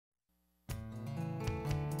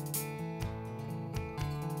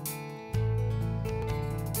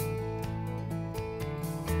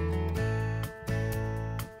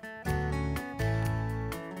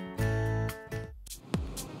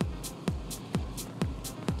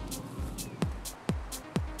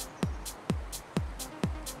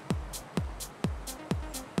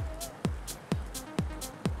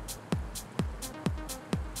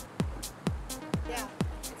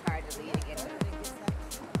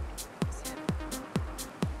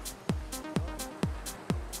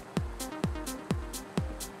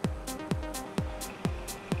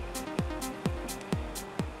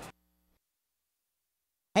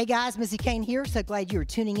Hey guys, Missy Kane here. So glad you're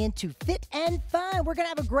tuning in to Fit and Fun. We're going to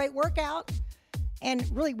have a great workout. And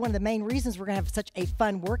really one of the main reasons we're going to have such a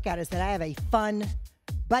fun workout is that I have a fun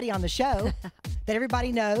buddy on the show that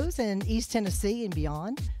everybody knows in East Tennessee and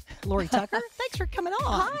beyond. Lori Tucker, thanks for coming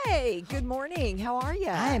on. Hi, good morning. How are you?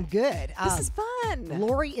 I am good. This is fun.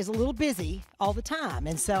 Lori is a little busy all the time,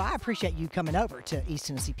 and so I appreciate you coming over to East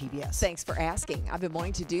Tennessee PBS. Thanks for asking. I've been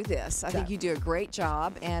wanting to do this. I think you do a great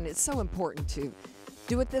job, and it's so important to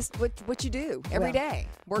do what you do every day.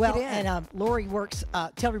 Work it in. And Lori works,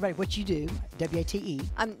 tell everybody what you do, WATE.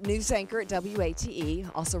 I'm news anchor at WATE,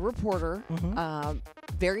 also reporter.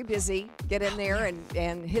 Very busy. Get in there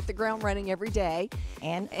and hit the ground running every day.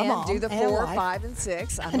 And do the 4, 5, and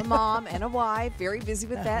 6. I'm a mom and a wife. Very busy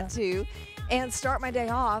with that too. And start my day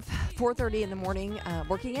off 4:30 in the morning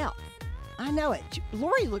working out. I know it.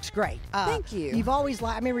 Lori looks great. Thank you. You've always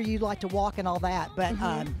I remember you like to walk and all that, but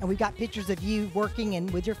and we got pictures of you working and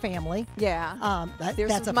with your family. Yeah.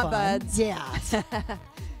 That's some of my buds. Yeah.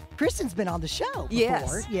 Kristen's been on the show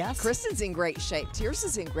before. Yes. Kristen's in great shape.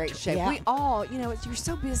 Tiersa's in great shape. Yeah. We all, you're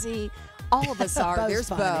so busy. All of us are. There's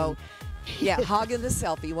Bo. Yeah, hogging the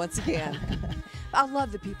selfie once again. I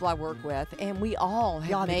love the people I work with, and we all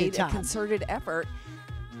have made a concerted effort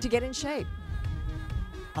to get in shape.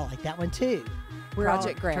 I like that one too.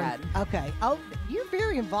 Project Grad. Okay. Oh, you're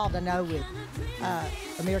very involved, I know, with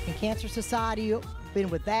American Cancer Society. You've been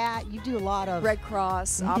with that. You do a lot of Red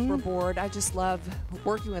Cross, Opera Board. I just love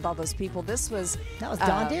working with all those people. That was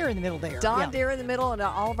Don Deere in the middle there. Don Deere in the middle, and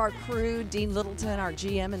all of our crew. Dean Littleton, our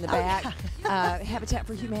GM, in the back. Habitat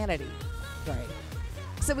for Humanity. Right.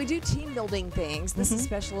 So we do team building things. This is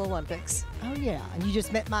Special Olympics. Oh yeah, and you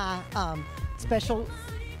just met my Special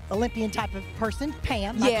Olympian type of person,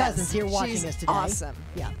 Pam. My cousin's here watching us today. Awesome.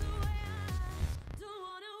 Yeah.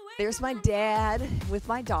 There's my dad with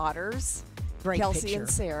my daughters, Great Kelsey picture. and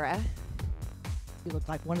Sarah. You look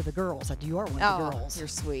like one of the girls. You are one of the girls. You're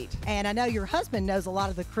sweet. And I know your husband knows a lot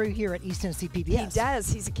of the crew here at East Tennessee PBS. He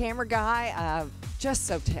does. He's a camera guy, just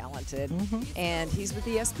so talented. And he's with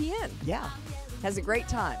ESPN. Yeah. Has a great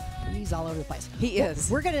time. He's all over the place. He is.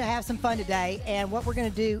 We're going to have some fun today, and what we're going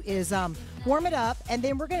to do is warm it up, and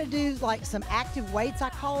then we're going to do like some active weights, I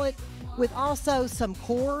call it, with also some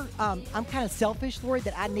core. I'm kind of selfish, Lori,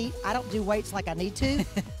 that I don't do weights like I need to.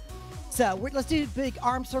 So let's do big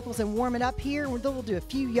arm circles and warm it up here. Then we'll do a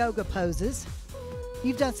few yoga poses.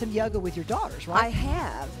 You've done some yoga with your daughters, right? I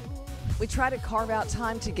have. We try to carve out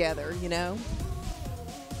time together,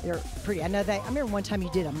 They're pretty. I know I remember one time you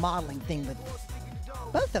did a modeling thing with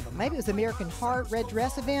both of them. Maybe it was American Heart Red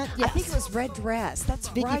Dress event. Yes. I think it was Red Dress. That's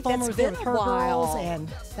Vicky right. Fulmer That's was been with a her while. girls, and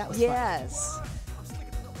that was fun.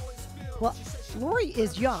 Well, Lori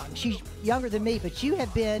is young. She's younger than me, but you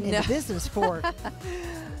have been in the business for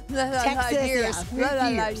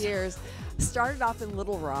Texas, years. Started off in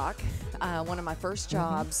Little Rock, one of my first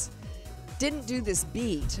jobs. Didn't do this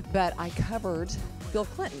beat, but I covered Bill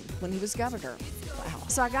Clinton when he was governor. Wow.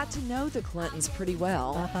 So I got to know the Clintons pretty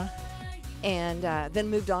well. And then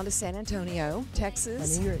moved on to San Antonio, Texas.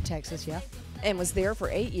 I knew you were at Texas, yeah. And was there for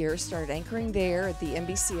 8 years. Started anchoring there at the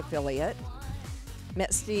NBC affiliate.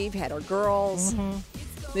 Met Steve, had our girls.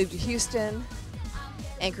 Moved to Houston,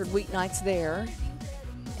 anchored weeknights there.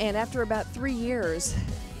 And after about 3 years,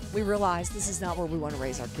 we realized this is not where we want to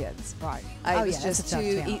raise our kids. Right. It was just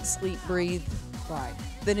to eat, sleep, breathe. Right.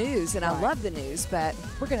 The news, and I love the news, but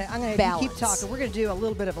I'm gonna keep talking. We're gonna do a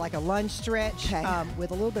little bit of like a lunge stretch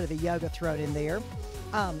with a little bit of a yoga thrown in there.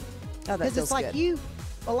 Because it's like good.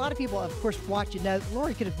 A lot of people, of course, watch you know,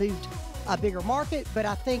 Lori could have moved a bigger market, but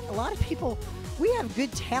I think a lot of people, we have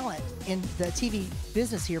good talent in the TV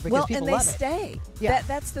business here because people love it. And they stay. Yeah.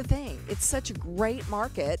 That's the thing. It's such a great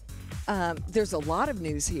market. There's a lot of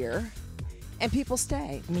news here. And people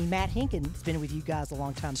stay. I mean, Matt Hinken's been with you guys a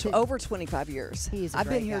long time, too. Over 25 years. He's I've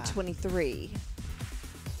been here 23.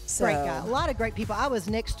 So. Great guy. A lot of great people. I was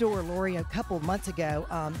next door, Lori, a couple of months ago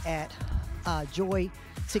at Joy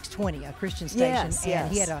 620, a Christian station.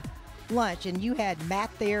 And he had a lunch, and you had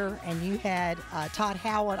Matt there, and you had Todd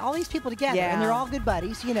Howell, and all these people together. Yeah. And they're all good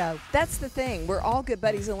buddies, That's the thing. We're all good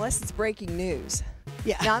buddies unless it's breaking news.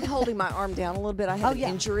 Yeah. Now I'm holding my arm down a little bit. I have an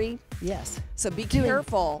injury. Yes. So be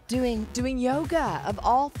careful. Doing yoga of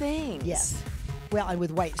all things. Yes. Well, and with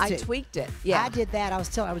weights too. I tweaked it. Yeah. I did that. I was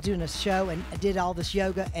doing a show and I did all this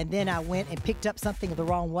yoga, and then I went and picked up something the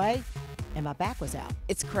wrong way, and my back was out.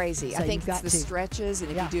 It's crazy. So I think it's the stretches, and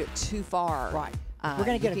if you do it too far, right. We're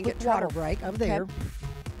going to get a quick water break over there.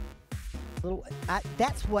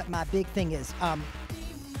 That's what my big thing is. A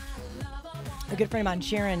good friend of mine,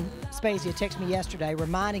 Sharon Spezia, texted me yesterday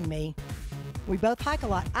reminding me we both hike a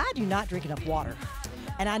lot. I do not drink enough water.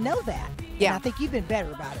 And I know that. Yeah. And I think you've been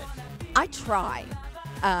better about it. I try.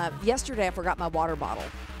 Yesterday, I forgot my water bottle.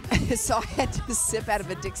 So I had to sip out of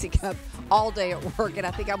a Dixie cup all day at work, and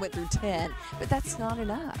I think I went through 10. But that's not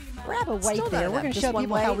enough. Grab a weight Still not there. We're enough. going to Just show one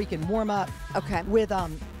people how weight? we can warm up Okay. with,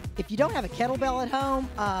 if you don't have a kettlebell at home,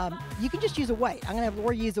 you can just use a weight. I'm going to have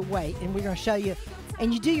Lori use a weight, and we're going to show you.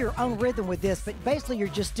 And you do your own rhythm with this, but basically you're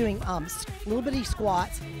just doing little bitty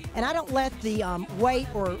squats. And I don't let the weight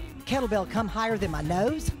or kettlebell come higher than my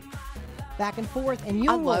nose, back and forth. And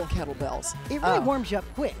I love kettlebells. It really warms you up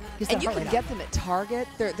quick. And you can get them at Target.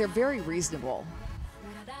 They're very reasonable.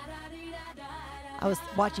 I was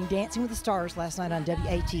watching Dancing with the Stars last night on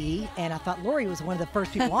WATE, and I thought Lori was one of the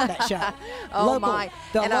first people on that show. Oh, my.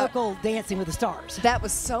 The And local Dancing with the Stars. That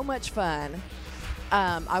was so much fun.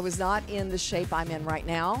 I was not in the shape I'm in right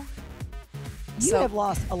now. You have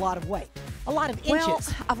lost a lot of weight, a lot of inches. Well,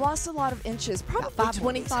 I've lost a lot of inches, probably 5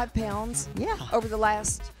 more 25 pounds. Yeah. Over the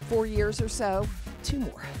last 4 years or so. 2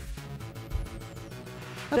 more.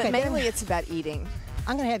 But Okay, mainly it's about eating.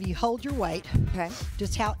 I'm going to have you hold your weight, Okay.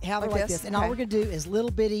 just hover Like like this? this. And all Okay. we're going to do is little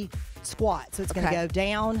bitty squats. So it's going to Okay. go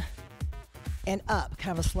down and up,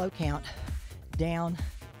 kind of a slow count. Down,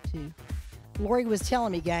 2. Lori was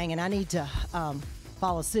telling me, gang, and I need to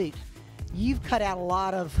follow suit. You've cut out a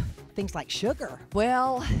lot of things like sugar.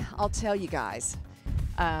 Well, I'll tell you guys.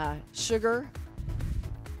 Sugar,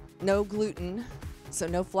 no gluten, so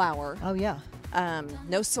no flour, Oh, yeah.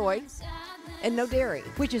 no soy, and no dairy.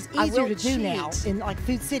 Which is I easier will to do now cheat. in like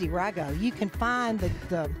Food City where I go. You can find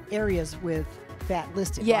the areas with fat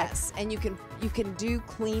listed. right? Yes, and you can do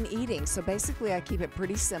clean eating. So basically, I keep it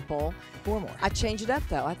pretty simple. 4 more. I change it up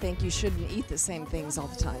though. I think you shouldn't eat the same things all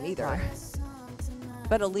the time either. Right.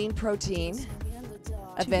 But a lean protein,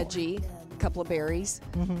 a 2 more. veggie, a couple of berries,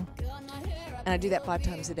 and I do that 5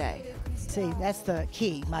 times a day. See, that's the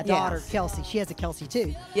key. My Yeah. daughter, Kelsey, she has a Kelsey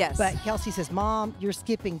too. Yes. But Kelsey says, Mom, you're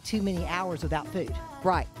skipping too many hours without food.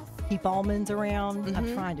 Right. Keep almonds around.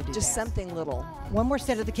 I'm trying to do Just that. something little. One more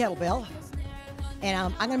set of the kettlebell. And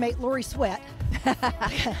I'm going to make Lori sweat. But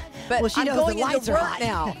well, she I'm knows going the lights into are work hot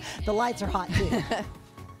now. The lights are hot too.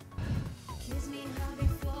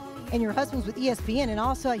 And your husband's with ESPN, and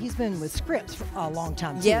also he's been with Scripps for a long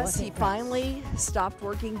time too. Yes, I he think. finally stopped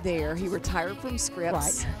working there. He retired from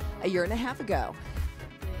Scripps a year and a half ago.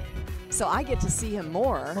 So I get to see him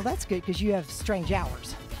more. Well, that's good because you have strange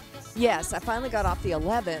hours. Yes, I finally got off the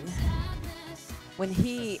 11 when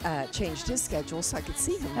he changed his schedule so I could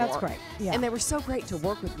see him more. That's great, yeah. And they were so great to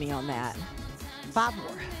work with me on that. 5 more.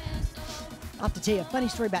 I'll have to tell you a funny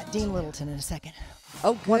story about Dean Littleton in a second.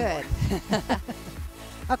 Oh, One good.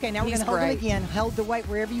 Okay, now we're He's going to hold great. it again. Hold the weight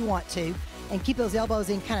wherever you want to, and keep those elbows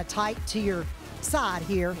in kind of tight to your side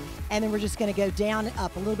here. And then we're just going to go down and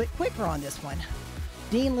up a little bit quicker on this one.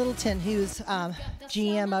 Dean Littleton, who's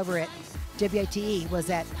GM over at WATE, was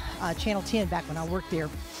at Channel 10 back when I worked there.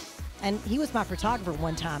 And he was my photographer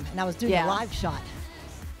one time, and I was doing Yeah. a live shot.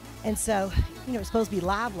 And so, it's supposed to be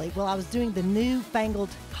lively. Well, I was doing the newfangled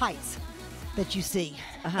kites that you see.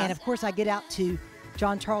 And of course, I get out to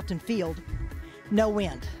John Tarleton Field, no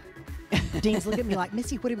wind. Dean's looking at me like,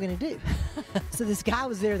 Missy, what are we going to do? So this guy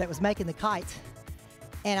was there that was making the kites.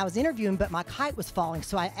 And I was interviewing, but my kite was falling.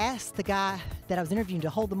 So I asked the guy that I was interviewing to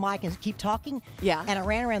hold the mic and keep talking. Yeah. And I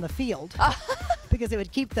ran around the field because it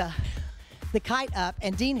would keep the kite up,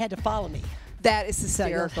 and Dean had to follow me. That is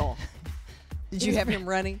hysterical. Did you was have very- him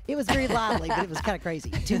running? It was very lively, but it was kind of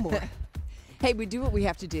crazy. 2 more. Hey, we do what we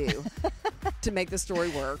have to do to make the story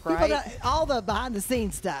work, People right? don't- all the behind the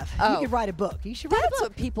scenes stuff. You Oh. could write a book. You should write That's a book.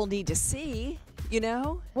 what people need to see, you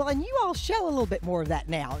know? Well, and you all show a little bit more of that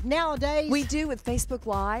now. Nowadays, We do with Facebook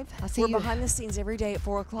Live. I see We're you- behind the scenes every day at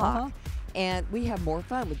 4 o'clock. Uh-huh. And we have more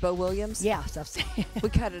fun with Bo Williams. Yes, I've seen. We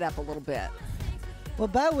cut it up a little bit. Well,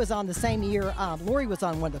 Bo was on the same year. Lori was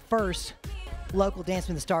on one of the first local Dance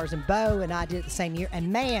with the Stars, and Bo and I did it the same year.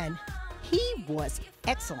 And man, he was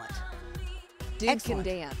excellent. Dude Excellent.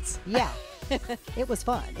 can dance. Yeah, it was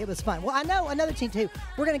fun. It was fun. Well, I know another team too.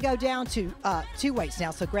 We're going to go down to 2 weights now.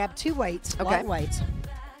 So grab 2 weights, Okay. light weights.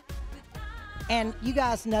 And you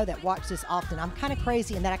guys know that watch this often. I'm kind of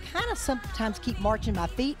crazy in that I kind of sometimes keep marching my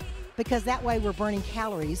feet because that way we're burning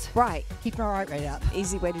calories, Right. keeping our heart rate up.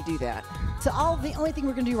 Easy way to do that. So the only thing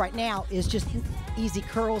we're going to do right now is just easy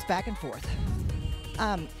curls back and forth.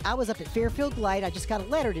 I was up at Fairfield Glade. I just got a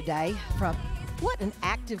letter today from what an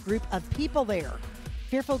active group of people there.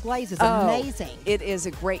 Fairfield Glade is amazing. It is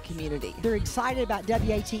a great community. They're excited about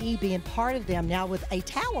WATE being part of them now with a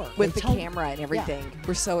tower. With They the told- camera and Yeah. everything.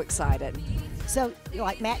 We're so excited. So,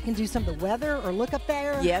 like Matt can do some of the weather or look up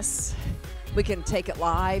there. Yes. We can take it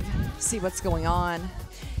live, see what's going on.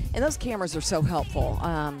 And those cameras are so helpful.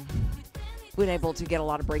 Been able to get a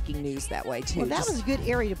lot of breaking news that way too. Well, that was a good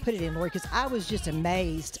area to put it in, Lori, because I was just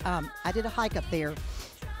amazed. I did a hike up there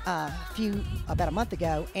about a month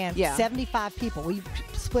ago, and 75 people. We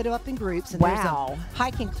split up in groups, and there's a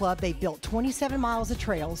hiking club. They built 27 miles of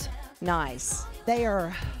trails. Nice. They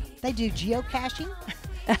do geocaching.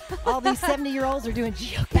 All these 70-year-olds are doing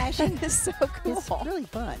geocaching. It's so cool. It's really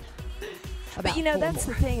fun. But you know, that's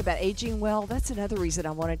the thing about aging well. That's another reason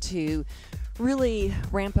I wanted to really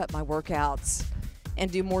ramp up my workouts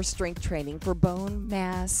and do more strength training for bone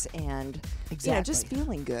mass and just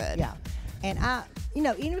feeling good. Yeah. And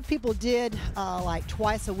even if people did like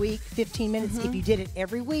twice a week, 15 minutes, if you did it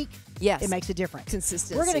every week, it makes a difference.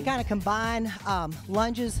 Consistency. We're going to kind of combine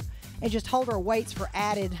lunges and just hold our weights for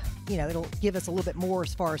added, it'll give us a little bit more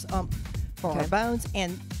as far as for our bones.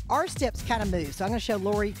 And our steps kind of move. So I'm going to show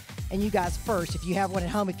Lori and you guys first. If you have one at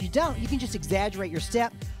home, if you don't, you can just exaggerate your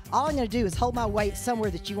step. All I'm going to do is hold my weight somewhere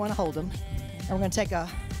that you want to hold them. And we're going to take a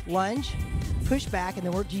lunge, push back, and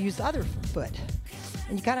then we're to use the other foot.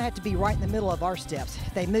 And you kind of have to be right in the middle of our steps.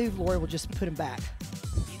 If they move, Lori will just put them back.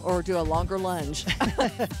 Or do a longer lunge.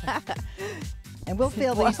 And we'll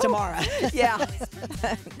feel these tomorrow. Yeah.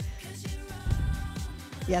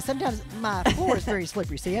 Yeah, sometimes my floor is very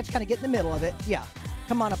slippery, so you have to kind of get in the middle of it. Yeah.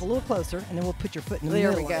 Come on up a little closer, and then we'll put your foot in the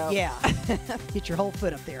middle. There we go. Yeah. Get your whole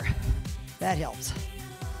foot up there. That helps.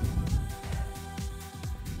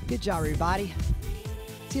 Good job, everybody.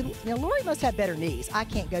 See, Lori must have better knees. I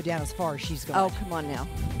can't go down as far as she's going. Oh, come on now.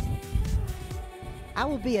 I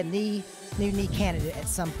will be a new knee candidate at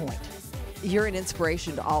some point. You're an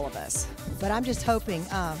inspiration to all of us. But I'm just hoping,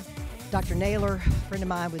 Dr. Naylor, a friend of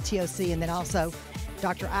mine with TOC, and then also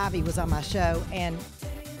Dr. Ivy was on my show, and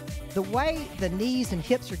the way the knees and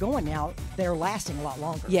hips are going now, they're lasting a lot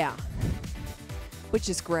longer. Yeah. Which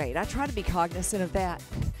is great. I try to be cognizant of that,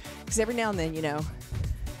 because every now and then, you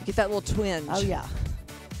get that little twinge. Oh, yeah.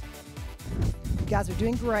 You guys are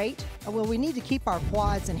doing great. Well, we need to keep our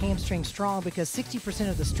quads and hamstrings strong because 60%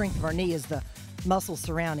 of the strength of our knee is the muscles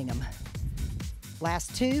surrounding them.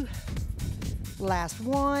 Last two. Last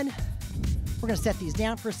one. We're going to set these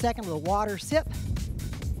down for a second. A little water sip.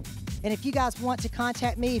 And if you guys want to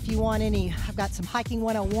contact me, if you want any, I've got some Hiking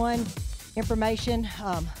 101 information,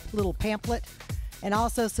 little pamphlet, and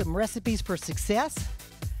also some recipes for success.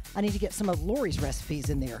 I need to get some of Lori's recipes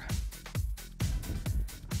in there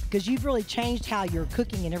because you've really changed how you're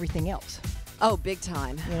cooking and everything else. Oh, big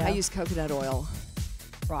time. I use coconut oil,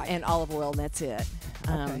 right, and olive oil, and that's it.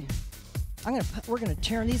 Okay. We're gonna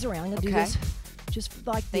turn these around. I'm gonna do this just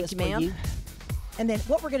like this. Thank you, ma'am. And then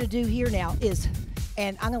what we're gonna do here now is,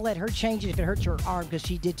 and I'm gonna let her change it if it hurts her arm because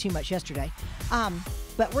she did too much yesterday.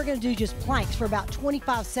 But we're gonna do just planks for about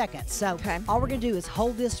 25 seconds. So all we're gonna do is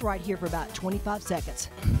hold this right here for about 25 seconds.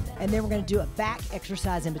 And then we're gonna do a back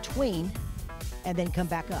exercise in between and then come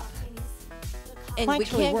back up. And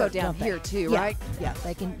planks we can go down here too, right? Yeah,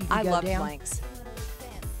 you can I go love down. planks.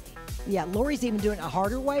 Yeah, Lori's even doing it a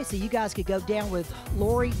harder way, so you guys could go down with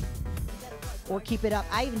Lori or keep it up.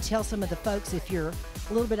 I even tell some of the folks if you're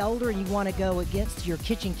a little bit older and you want to go against your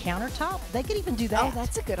kitchen countertop, they could even do that. Oh,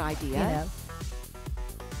 that's a good idea.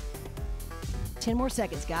 10 more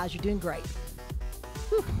seconds, guys. You're doing great.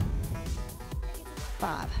 Whew.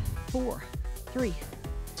 5, 4, 3,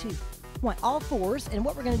 2, 1. All fours. And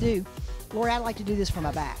what we're going to do, Lori, I like to do this for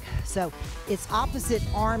my back. So it's opposite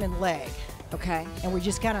arm and leg. Okay. And we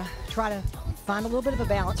just kind of try to find a little bit of a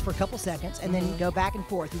balance for a couple seconds and then go back and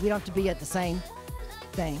forth. We don't have to be at the same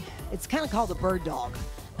thing. It's kind of called the bird dog.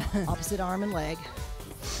 Opposite arm and leg.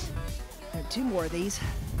 And 2 more of these.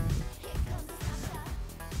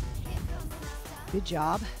 Good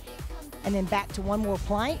job. And then back to one more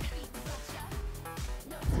plank.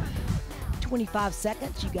 25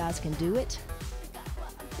 seconds. You guys can do it.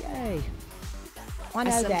 Yay.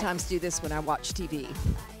 I sometimes do this when I watch TV.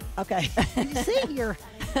 Okay. You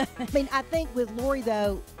see, I think with Lori,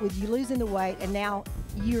 though, with you losing the weight, and now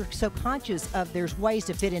you're so conscious of there's ways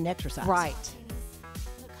to fit in exercise. Right.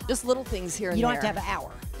 Just little things here and there. You don't have to have an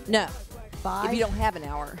hour. No. 5. If you don't have an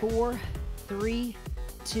hour. 4, 3,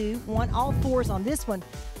 2, 1. All fours on this one.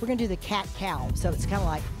 We're going to do the cat-cow. So it's kind of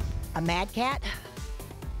like a mad cat,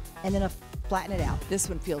 and then flatten it out. This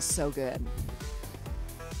one feels so good.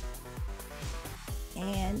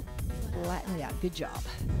 And flatten it out. Good job.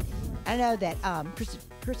 I know that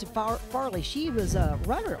Kristen Farley, she was a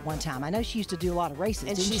runner at one time. I know she used to do a lot of races,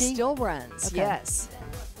 and didn't she? She still runs, okay. Yes.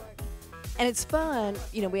 And it's fun.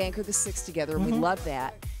 We anchor the 6 together, and we love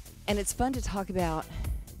that. And it's fun to talk about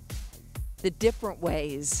the different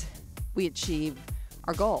ways we achieve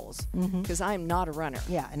our goals, because I'm not a runner.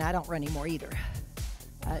 Yeah, and I don't run anymore either.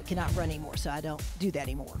 I cannot run anymore, so I don't do that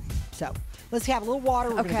anymore. So let's have a little water.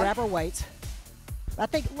 We're going to grab our weights. I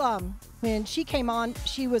think when she came on,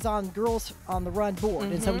 she was on Girls on the Run board,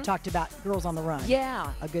 and so we talked about Girls on the Run.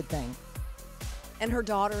 Yeah. A good thing. And her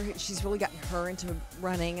daughter, she's really gotten her into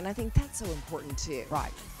running, and I think that's so important too.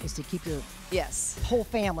 Right, is to keep your Yes. whole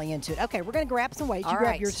family into it. Okay, we're going to grab some weights. You All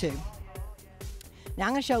grab right. your two. Now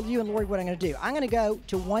I'm going to show you and Lori what I'm going to do. I'm going to go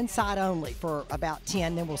to one side only for about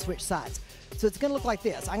 10, then we'll switch sides. So it's going to look like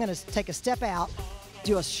this. I'm going to take a step out,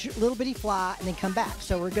 do a little bitty fly, and then come back.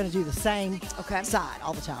 So we're going to do the same side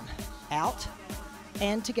all the time. Out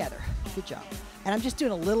and together. Good job. And I'm just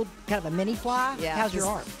doing a little kind of a mini fly. Yeah. How's your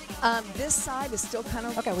arm? This side is still kind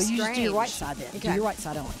of Okay, well, you just do your strange. right side then. Okay. Do your right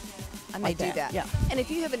side only. I may like do that. that. Yeah. And if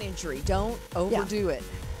you have an injury, don't overdo it.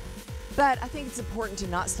 But I think it's important to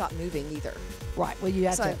not stop moving either. Right. Well, you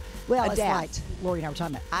have So, to. Well, adapt. it's like Lori and I were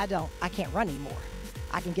talking about. I can't run anymore.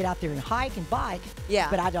 I can get out there and hike and bike. Yeah.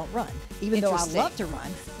 But I don't run. Even though I Interesting. love to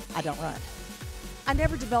run, I don't run. I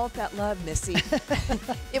never developed that love, Missy.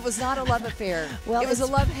 It was not a love affair. Well, it was a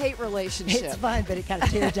it's- love-hate relationship. It's fun, but it kind of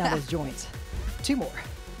tears down those joints. Two more.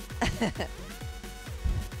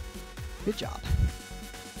 Good job.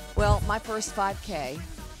 Well, my first 5K,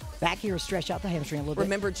 Back here, stretch out the hamstring a little bit.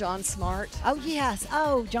 remember John Smart? Oh yes.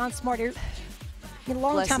 Oh, John Smart. A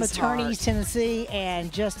long Bless time his attorney, heart. East Tennessee,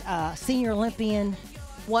 and just a senior Olympian.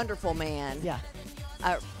 Wonderful man. Yeah.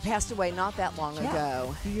 Passed away not that long Yeah. ago.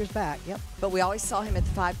 A few years back. Yep. But we always saw him at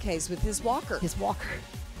the 5Ks with his walker. His walker.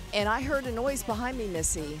 And I heard a noise behind me,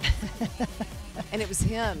 Missy. And it was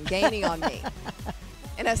him gaining on me.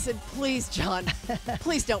 And I said, please, John,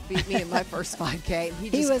 please don't beat me in my first 5K. And he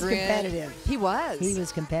just was grinned. competitive. He was. He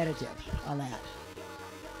was competitive on that.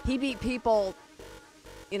 He beat people,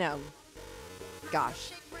 you know,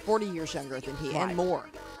 gosh, 40 years younger than he Right. and more.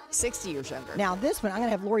 60 years younger. Now this one, I'm going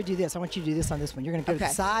to have Lori do this. I want you to do this on this one. You're going to go to the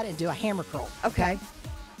Okay. side and do a hammer curl. Okay.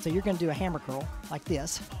 So you're going to do a hammer curl like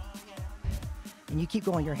this. And you keep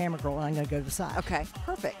going your hammer curl, and I'm going to go to the side. Okay,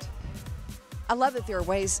 perfect. I love that there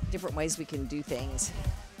are different ways we can do things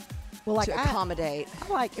Well, like to accommodate.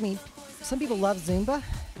 I mean, some people love Zumba,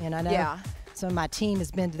 and I know Yeah. some of my team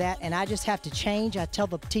has been to that, and I just have to change. I tell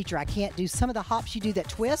the teacher I can't do some of the hops you do that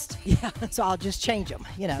twist. Yeah. So I'll just change them,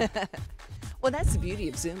 you know. Well, that's the beauty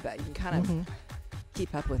of Zumba. You can kind of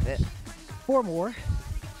keep up with it. 4 more.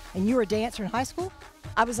 And you were a dancer in high school?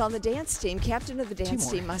 I was on the dance team, captain of the dance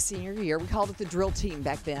more. team my senior year. We called it the drill team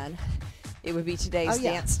back then. It would be today's Oh,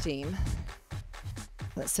 yeah. dance team.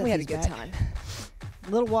 Let's set We had a these good back. time.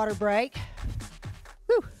 Little water break.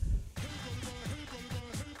 Whew.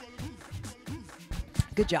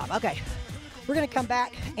 Good job. Okay. We're going to come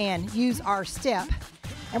back and use our step,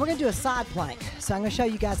 and we're going to do a side plank. So I'm going to show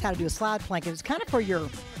you guys how to do a slide plank. It's kind of for your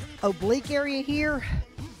oblique area here,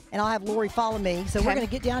 and I'll have Lori follow me. So we're Okay. going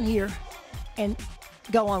to get down here and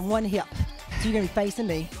go on one hip. So you're going to be facing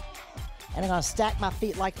me, and I'm going to stack my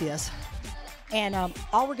feet like this. And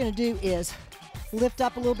all we're going to do is lift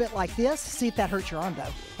up a little bit like this. See if that hurts your arm, though.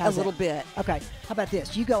 How's A little that? bit. Okay. How about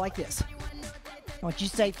this? You go like this. I want you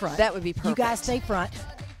to stay front. That would be You guys perfect. stay front.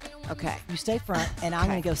 Okay. You stay front, and I'm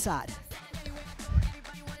Okay. going to go side.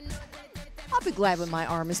 I'll be glad when my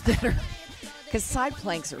arm is better because side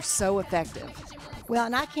planks are so effective. Well,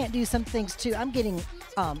 and I can't do some things, too. I'm getting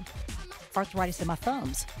arthritis in my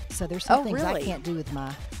thumbs. So there's some Oh, things I really? can't do with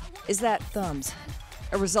my Is that thumbs.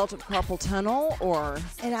 a result of carpal tunnel or?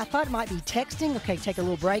 And I thought it might be texting. Okay, take a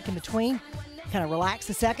little break in between. Kind of relax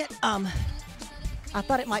a second. I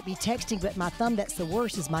thought it might be texting, but my thumb that's the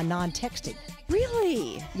worst is my non-texting.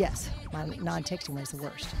 Really? Yes, my non-texting one is the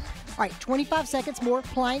worst. All right, 25 seconds more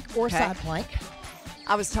plank or Okay. side plank.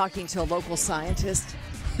 I was talking to a local scientist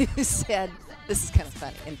who said, this is kind of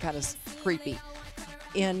funny and kind of creepy.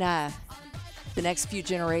 In the next few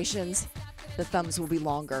generations, the thumbs will be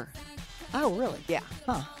longer. Oh, really? Yeah.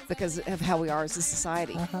 Huh. Because of how we are as a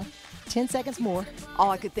society. 10 seconds more. All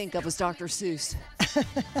I could think of was Dr. Seuss.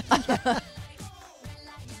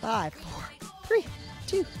 5, 4, 3,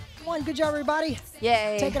 2, 1. Good job, everybody.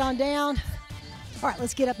 Yay. Take it on down. All right,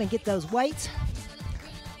 let's get up and get those weights.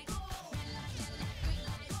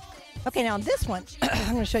 Okay, now on this one,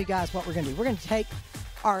 I'm going to show you guys what we're going to do. We're going to take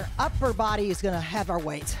our upper body is going to have our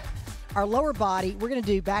weights. Our lower body, we're going to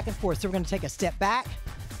do back and forth. So we're going to take a step back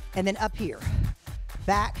and then up here.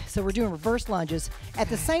 Back. So we're doing reverse lunges. At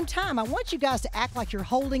the same time, I want you guys to act like you're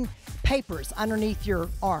holding papers underneath your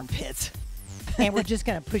armpits. And we're just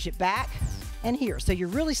going to push it back and here. So you're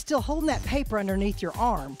really still holding that paper underneath your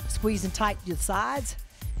arm, squeezing tight to the sides,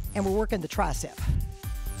 and we're working the tricep.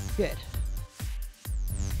 Good.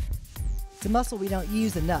 It's a muscle we don't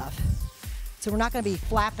use enough. So we're not going to be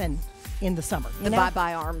flapping in the summer. You The know?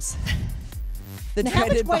 bye-bye arms. The Now, how much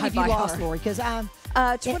dreaded weight have you bye-bye lost, arm. Lori? Because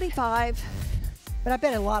 25. but I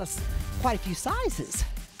bet quite a few sizes.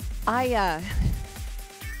 Gosh,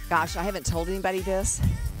 I haven't told anybody this.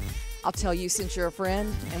 I'll tell you since you're a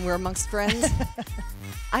friend and we're amongst friends.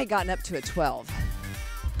 I had gotten up to a 12,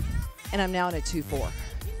 and I'm now in a 2-4.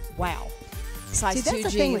 Wow. Size See, 2 that's the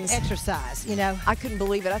jeans. thing with exercise, you know. I couldn't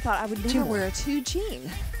believe it. I thought I would never wear a 2 jean.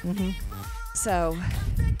 So,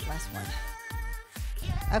 Last one.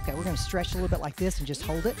 Okay, we're going to stretch a little bit like this and just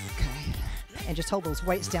hold it. okay. And just hold those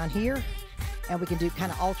weights down here. And we can do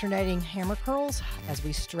kind of alternating hammer curls as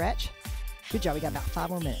we stretch. Good job. We got about 5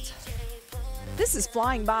 more minutes. This is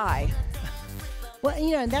flying by. Well,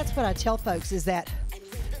 you know, and that's what I tell folks is that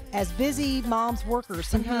as busy moms, workers,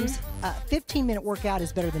 sometimes a 15-minute workout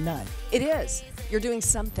is better than none. It is. You're doing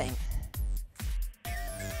something.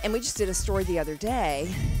 And we just did a story the other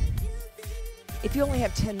day. If you only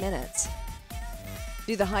have 10 minutes,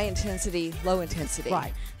 do the high intensity, low intensity.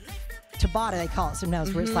 Right. Tabata, they call it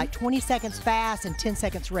sometimes, where it's like 20 seconds fast and 10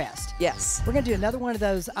 seconds rest. Yes. We're going to do another one of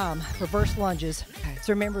those reverse lunges.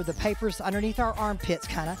 So remember, the paper's underneath our armpits,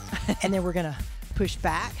 kind of, and then we're going to push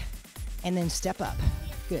back and then step up.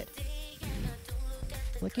 Good.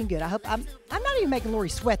 Looking good. I hope I'm not even making Lori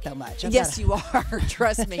sweat that much. Yes, you are.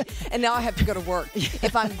 Trust me. And now I have to go to work.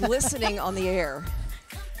 If I'm glistening on the air,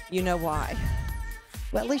 you know why.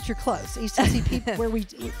 Well, at least you're close. You see people where we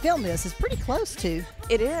film this is pretty close to.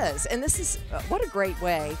 It is. And this is what a great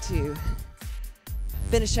way to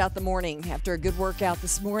finish out the morning after a good workout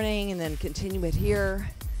this morning and then continue it here,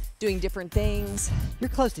 doing different things. You're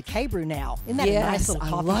close to K-Brew now. Isn't that a nice little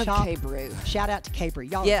coffee I love shop? K-Brew. Shout out to K-Brew.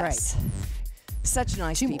 Y'all Yes. are great. Such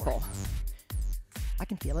nice 2 more. people. I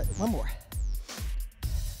can feel it. 1 more.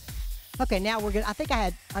 Okay, now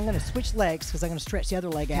I'm gonna switch legs because I'm gonna stretch the other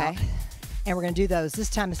leg out. Okay. And we're gonna do those. This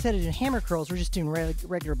time, instead of doing hammer curls, we're just doing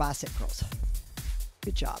regular bicep curls.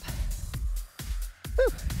 Good job. Whew.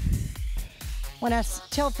 When I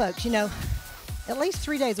tell folks, you know, at least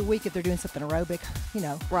 3 days a week if they're doing something aerobic, you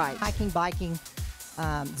know, Right. hiking, biking,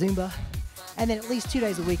 Zumba, and then at least 2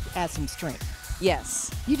 days a week add some strength. Yes.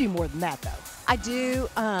 You do more than that, though. I do.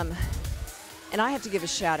 And I have to give a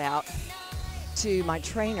shout out to my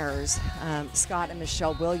trainers, Scott and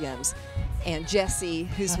Michelle Williams, and Jesse,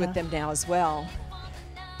 who's with them now as well.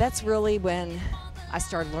 That's really when I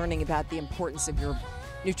started learning about the importance of your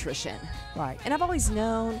nutrition. Right. And I've always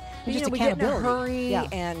known, but, Just we get in a accountability. hurry, Yeah.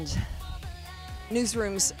 and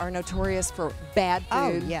newsrooms are notorious for bad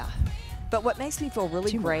Oh, food. yeah. But what makes me feel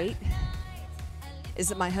really 2 more. great is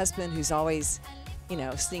that my husband, who's always,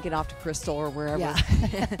 sneaking off to Crystal or wherever. Yeah.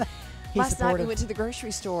 He's Last night we supportive. went to the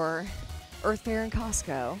grocery store, Earth Fare and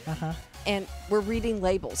Costco, Uh-huh. and we're reading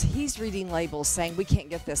labels. He's reading labels saying we can't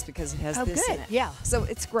get this because it has Oh, this good. in it. Yeah. So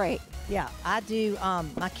it's great. Yeah, I do.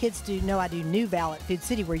 My kids know I do New Val at Food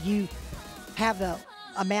City, where you have the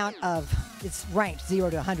amount of, it's ranked 0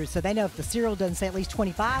 to 100. So they know if the cereal doesn't say at least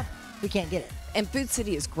 25, we can't get it. And Food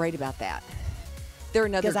City is great about that. They're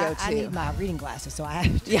another Because go-to. I need my reading glasses, so I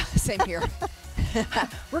have to. Yeah, same here.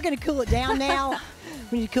 We're going to cool it down now.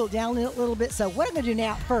 We need to cool it down a little bit. So what I'm going to do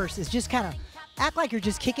now first is just kind of act like you're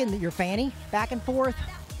just kicking your fanny back and forth.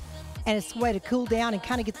 And it's a way to cool down and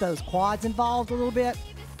kind of get those quads involved a little bit.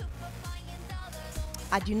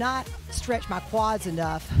 I do not stretch my quads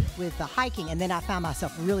enough with the hiking, and then I find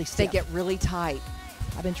myself really They stiff. get really tight.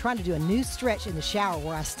 I've been trying to do a new stretch in the shower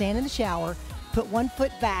where I stand in the shower, put 1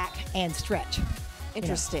 foot back, and stretch.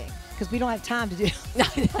 Interesting. Because we don't have time to do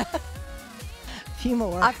a few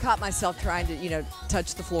more. I've caught myself trying to,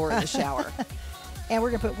 touch the floor in the shower. And we're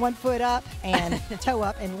going to put 1 foot up and toe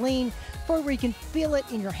up and lean forward where you can feel it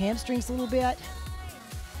in your hamstrings a little bit.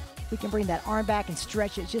 We can bring that arm back and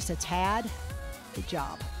stretch it just a tad. Good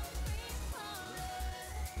job.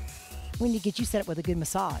 We need to get you set up with a good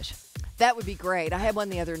massage. That would be great. I had one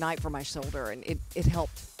the other night for my shoulder, and it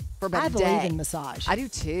helped for about I a day. believe in massage. I do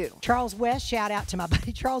too. Charles West, shout out to my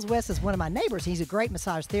buddy. Charles West is one of my neighbors. He's a great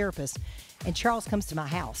massage therapist. And Charles comes to my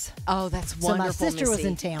house. Oh, that's So wonderful. my sister was Missy.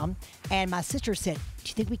 in town, and my sister said, "Do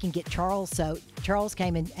you think we can get Charles?" So Charles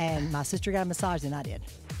came in, and my sister got a massage, and I did.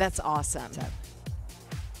 That's awesome. So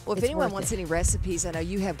Well, if it's anyone worth wants it. any recipes, I know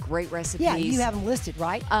you have great recipes. yeah, you have them listed,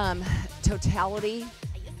 right? Totality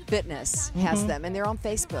Fitness has them, and they're on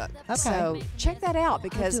Facebook. Mm-hmm. Okay. So check that out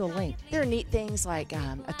because do a link. there are neat things like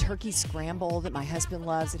a turkey scramble that my husband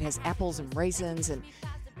loves. It has apples and raisins and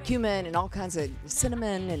cumin and all kinds of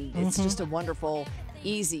cinnamon, and it's Mm-hmm. just a wonderful,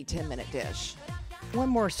 easy 10-minute dish. One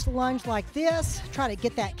more lunge like this. Try to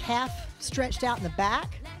get that calf stretched out in the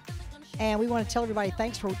back. And we want to tell everybody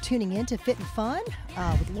thanks for tuning in to Fit and Fun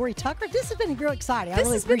with Lori Tucker. This has been real exciting. I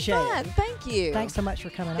really appreciate it. Thank you. Thanks so much for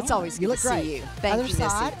coming on. It's always good you look to great. see you. Thank Other you,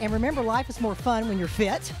 side. Missy. And remember, life is more fun when you're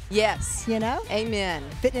fit. Yes. You know? Amen.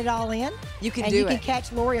 Fitting it all in. You can and do you it. can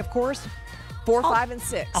catch Lori, of course, 4, 5, and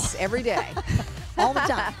 6 every day. all the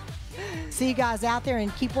time. See you guys out there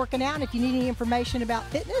and keep working out. And if you need any information about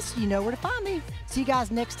fitness, you know where to find me. See you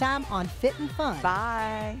guys next time on Fit and Fun.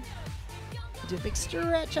 Bye. Do a big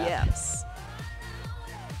stretch up. Yes.